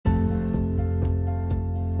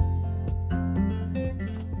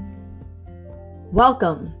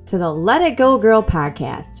Welcome to the Let It Go Girl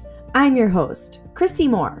podcast. I'm your host, Christy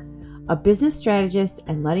Moore, a business strategist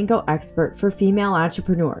and letting go expert for female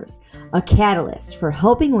entrepreneurs, a catalyst for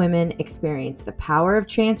helping women experience the power of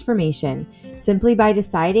transformation simply by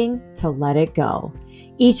deciding to let it go.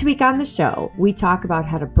 Each week on the show, we talk about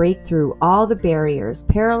how to break through all the barriers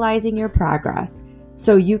paralyzing your progress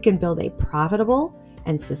so you can build a profitable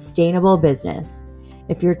and sustainable business.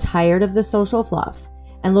 If you're tired of the social fluff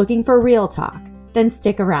and looking for real talk, then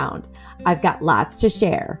stick around. I've got lots to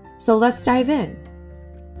share, so let's dive in.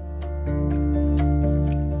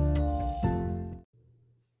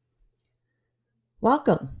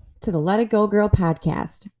 Welcome to the Let It Go Girl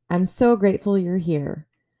podcast. I'm so grateful you're here.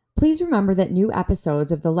 Please remember that new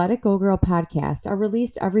episodes of the Let It Go Girl podcast are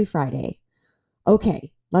released every Friday.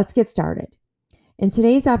 Okay, let's get started. In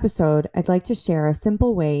today's episode, I'd like to share a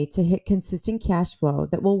simple way to hit consistent cash flow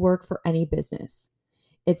that will work for any business.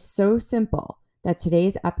 It's so simple that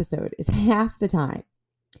today's episode is half the time.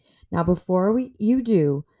 Now, before you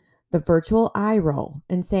do the virtual eye roll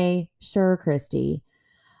and say, sure, Christy,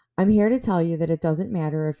 I'm here to tell you that it doesn't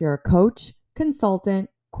matter if you're a coach, consultant,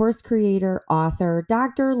 course creator, author,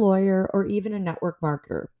 doctor, lawyer, or even a network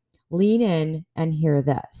marketer. Lean in and hear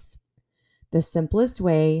this. The simplest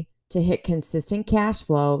way to hit consistent cash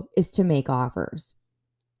flow is to make offers.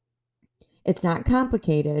 It's not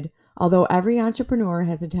complicated. Although every entrepreneur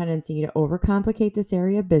has a tendency to overcomplicate this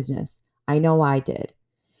area of business, I know I did.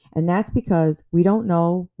 And that's because we don't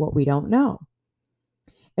know what we don't know.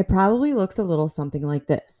 It probably looks a little something like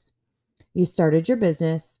this. You started your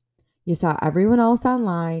business, you saw everyone else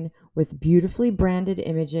online with beautifully branded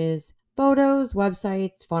images, photos,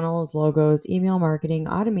 websites, funnels, logos, email marketing,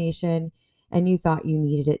 automation, and you thought you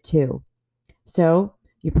needed it too. So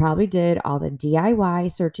you probably did all the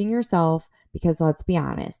DIY searching yourself because let's be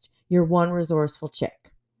honest, you're one resourceful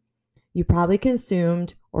chick. You probably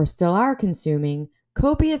consumed, or still are consuming,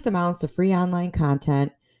 copious amounts of free online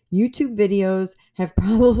content. YouTube videos have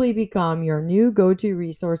probably become your new go-to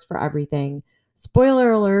resource for everything.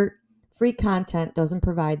 Spoiler alert, free content doesn't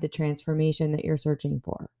provide the transformation that you're searching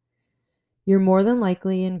for. You're more than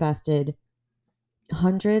likely invested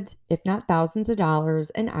hundreds, if not thousands of dollars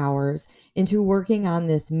and hours into working on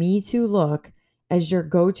this Me Too look as your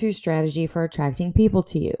go-to strategy for attracting people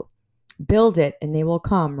to you. Build it and they will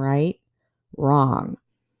come, right? Wrong.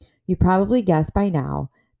 You probably guessed by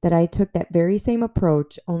now that I took that very same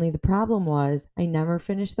approach, only the problem was I never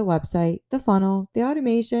finished the website, the funnel, the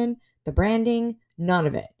automation, the branding, none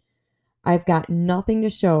of it. I've got nothing to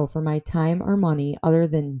show for my time or money other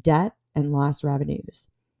than debt and lost revenues.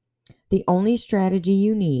 The only strategy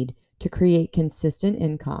you need to create consistent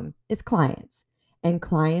income is clients. And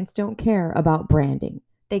clients don't care about branding.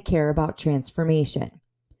 They care about transformation.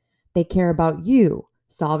 They care about you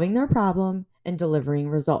solving their problem and delivering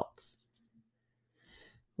results.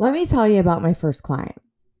 Let me tell you about my first client.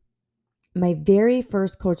 My very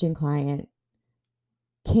first coaching client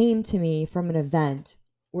came to me from an event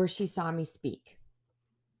where she saw me speak.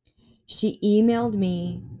 She emailed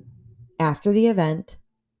me after the event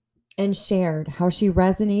and shared how she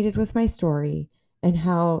resonated with my story and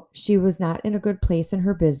how she was not in a good place in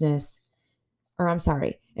her business,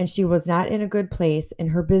 and she was not in a good place and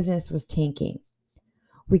her business was tanking.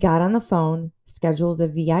 We got on the phone, scheduled a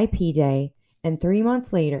VIP day, and 3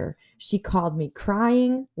 months later, she called me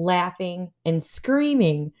crying, laughing, and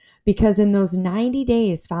screaming because in those 90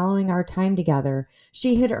 days following our time together,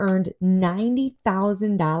 she had earned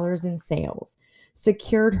 $90,000 in sales,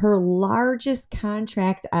 secured her largest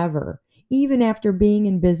contract ever, even after being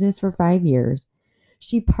in business for 5 years.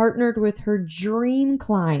 She partnered with her dream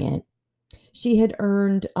client. She had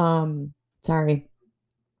earned,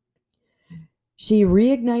 she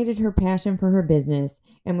reignited her passion for her business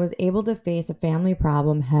and was able to face a family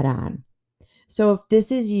problem head on. So if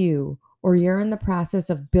this is you, or you're in the process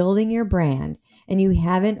of building your brand and you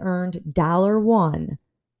haven't earned $1,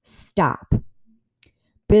 stop.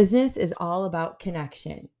 Business is all about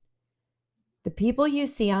connection. The people you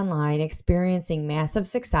see online experiencing massive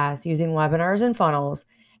success using webinars and funnels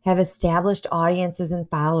have established audiences and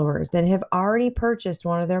followers that have already purchased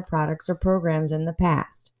one of their products or programs in the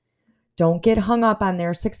past. Don't get hung up on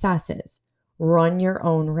their successes. Run your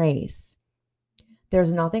own race.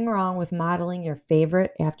 There's nothing wrong with modeling your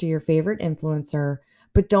favorite after your favorite influencer,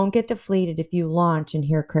 but don't get deflated if you launch and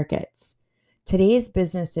hear crickets. Today's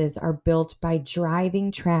businesses are built by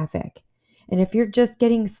driving traffic. And if you're just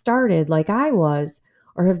getting started like I was,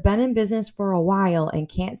 or have been in business for a while and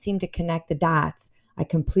can't seem to connect the dots, I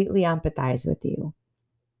completely empathize with you.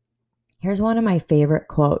 Here's one of my favorite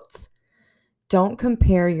quotes. Don't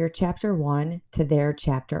compare your chapter 1 to their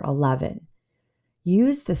chapter 11.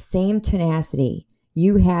 Use the same tenacity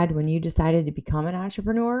you had when you decided to become an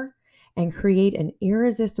entrepreneur and create an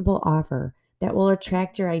irresistible offer that will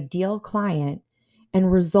attract your ideal client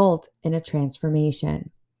and result in a transformation.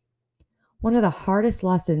 One of the hardest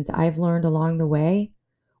lessons I've learned along the way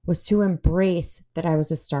was to embrace that I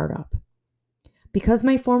was a startup. Because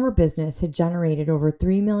my former business had generated over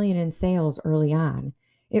 $3 million in sales early on,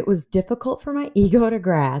 it was difficult for my ego to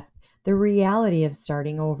grasp the reality of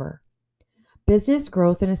starting over. Business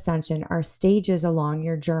growth and ascension are stages along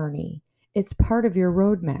your journey. It's part of your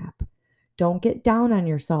roadmap. Don't get down on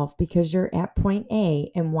yourself because you're at point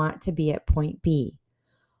A and want to be at point B.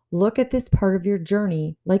 Look at this part of your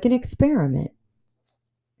journey like an experiment.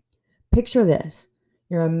 Picture this.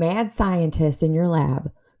 You're a mad scientist in your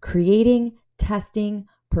lab, creating, testing,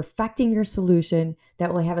 perfecting your solution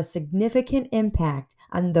that will have a significant impact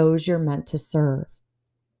on those you're meant to serve.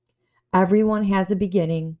 Everyone has a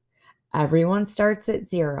beginning. Everyone starts at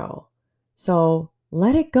zero. So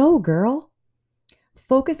let it go, girl.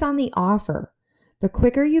 Focus on the offer. The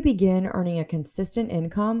quicker you begin earning a consistent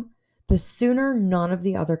income, the sooner none of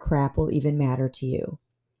the other crap will even matter to you.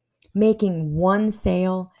 Making one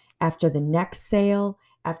sale after the next sale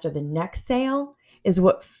after the next sale is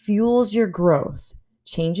what fuels your growth,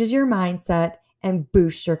 changes your mindset, and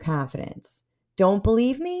boosts your confidence. Don't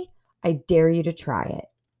believe me? I dare you to try it.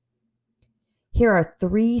 Here are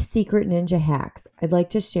 3 secret ninja hacks I'd like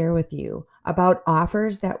to share with you about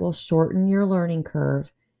offers that will shorten your learning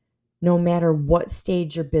curve no matter what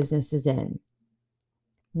stage your business is in.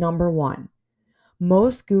 Number 1,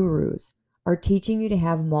 most gurus are teaching you to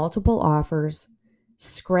have multiple offers.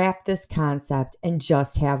 Scrap this concept and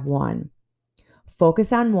just have one.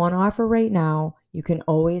 Focus on one offer right now. You can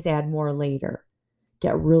always add more later.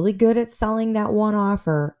 Get really good at selling that one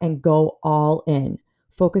offer and go all in.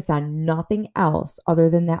 Focus on nothing else other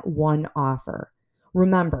than that one offer.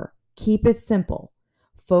 Remember, keep it simple.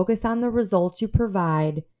 Focus on the results you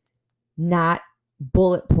provide, not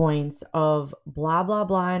bullet points of blah, blah,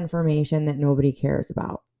 blah information that nobody cares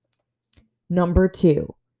about. Number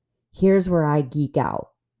 2, here's where I geek out.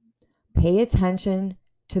 Pay attention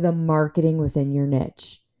to the marketing within your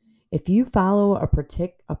niche. If you follow a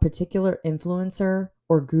particular influencer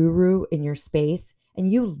or guru in your space and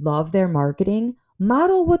you love their marketing,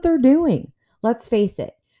 model what they're doing. Let's face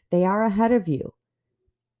it, they are ahead of you.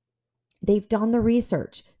 They've done the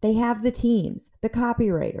research. They have the teams, the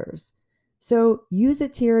copywriters. So use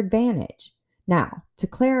it to your advantage. Now, to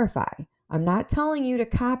clarify, I'm not telling you to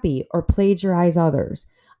copy or plagiarize others.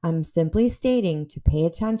 I'm simply stating to pay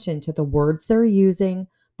attention to the words they're using,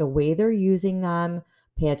 the way they're using them,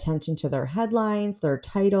 pay attention to their headlines, their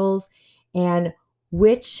titles, and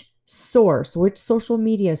which social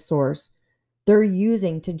media source they're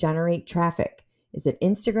using to generate traffic. Is it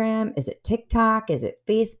Instagram? Is it TikTok? Is it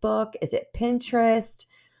Facebook? Is it Pinterest?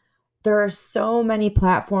 There are so many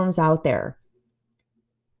platforms out there.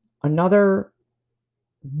 Another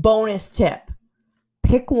bonus tip,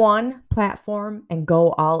 pick one platform and go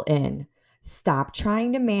all in. Stop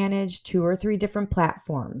trying to manage 2 or 3 different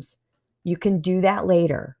platforms. You can do that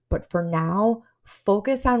later, but for now,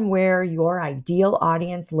 focus on where your ideal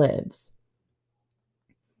audience lives.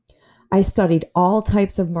 I studied all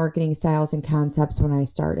types of marketing styles and concepts when I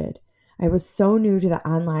started. I was so new to the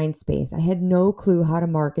online space. I had no clue how to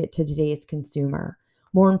market to today's consumer.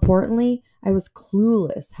 More importantly, I was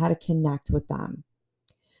clueless how to connect with them.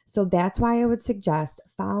 So that's why I would suggest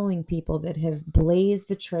following people that have blazed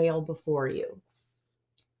the trail before you.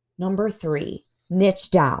 Number 3,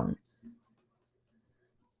 niche down.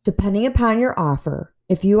 Depending upon your offer,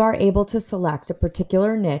 if you are able to select a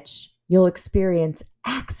particular niche, you'll experience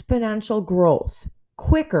exponential growth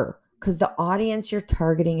quicker because the audience you're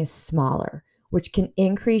targeting is smaller, which can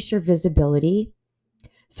increase your visibility.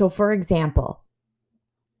 So for example,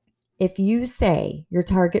 if you say your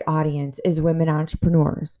target audience is women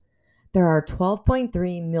entrepreneurs, there are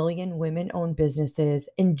 12.3 million women-owned businesses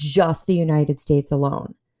in just the United States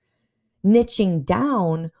alone. Niching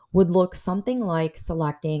down would look something like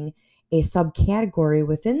selecting a subcategory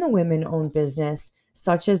within the women-owned business,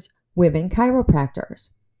 such as women chiropractors.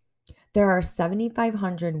 There are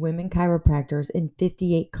 7,500 women chiropractors in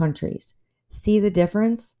 58 countries. See the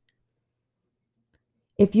difference?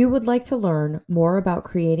 If you would like to learn more about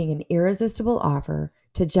creating an irresistible offer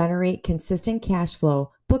to generate consistent cash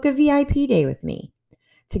flow, book a VIP day with me.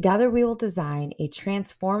 Together, we will design a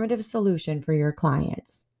transformative solution for your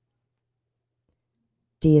clients.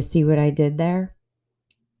 Do you see what I did there?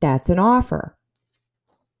 That's an offer.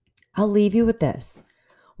 I'll leave you with this.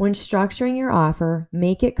 When structuring your offer,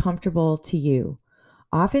 make it comfortable to you.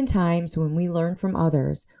 Oftentimes, when we learn from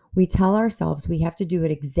others, we tell ourselves we have to do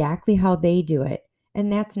it exactly how they do it,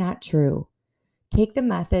 and that's not true. Take the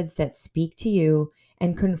methods that speak to you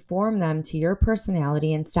and conform them to your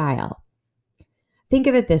personality and style. Think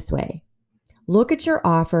of it this way. Look at your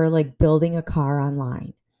offer like building a car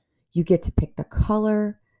online. You get to pick the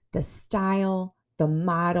color, the style, the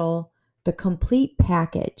model, the complete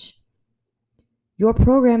package. Your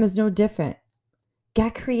program is no different.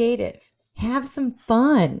 Get creative. Have some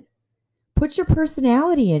fun. Put your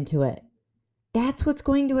personality into it. That's what's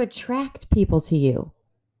going to attract people to you.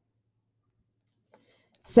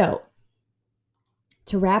 So,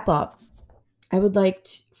 to wrap up, I would like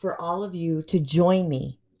for all of you to join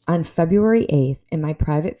me on February 8th in my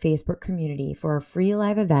private Facebook community for a free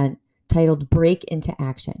live event titled Break into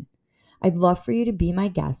Action. I'd love for you to be my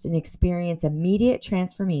guest and experience immediate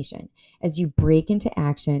transformation as you break into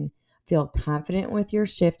action, feel confident with your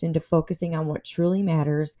shift into focusing on what truly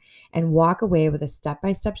matters, and walk away with a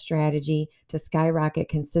step-by-step strategy to skyrocket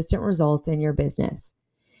consistent results in your business.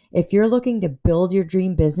 If you're looking to build your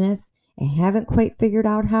dream business and haven't quite figured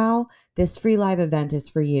out how, this free live event is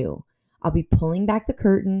for you. I'll be pulling back the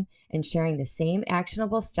curtain and sharing the same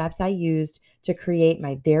actionable steps I used to create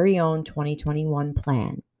my very own 2021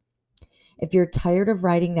 plan. If you're tired of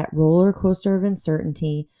riding that roller coaster of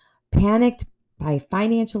uncertainty, panicked by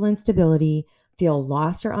financial instability, feel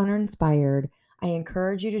lost or uninspired, I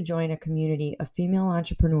encourage you to join a community of female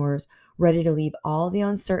entrepreneurs ready to leave all the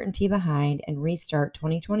uncertainty behind and restart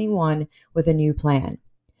 2021 with a new plan.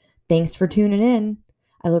 Thanks for tuning in.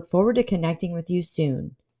 I look forward to connecting with you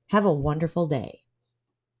soon. Have a wonderful day.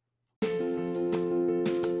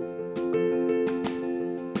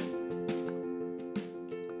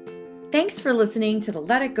 Thanks for listening to the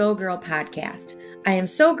Let It Go Girl podcast. I am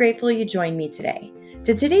so grateful you joined me today.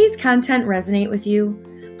 Did today's content resonate with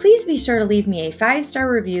you? Please be sure to leave me a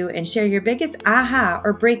 5-star review and share your biggest aha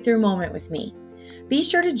or breakthrough moment with me. Be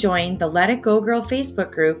sure to join the Let It Go Girl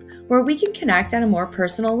Facebook group where we can connect on a more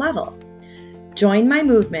personal level. Join my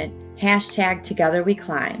movement,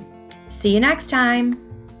 #TogetherWeClimb. See you next time.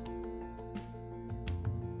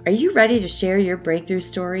 Are you ready to share your breakthrough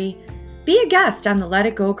story? Be a guest on the Let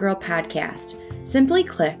It Go Girl podcast. Simply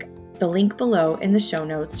click the link below in the show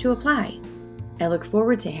notes to apply. I look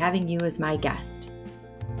forward to having you as my guest.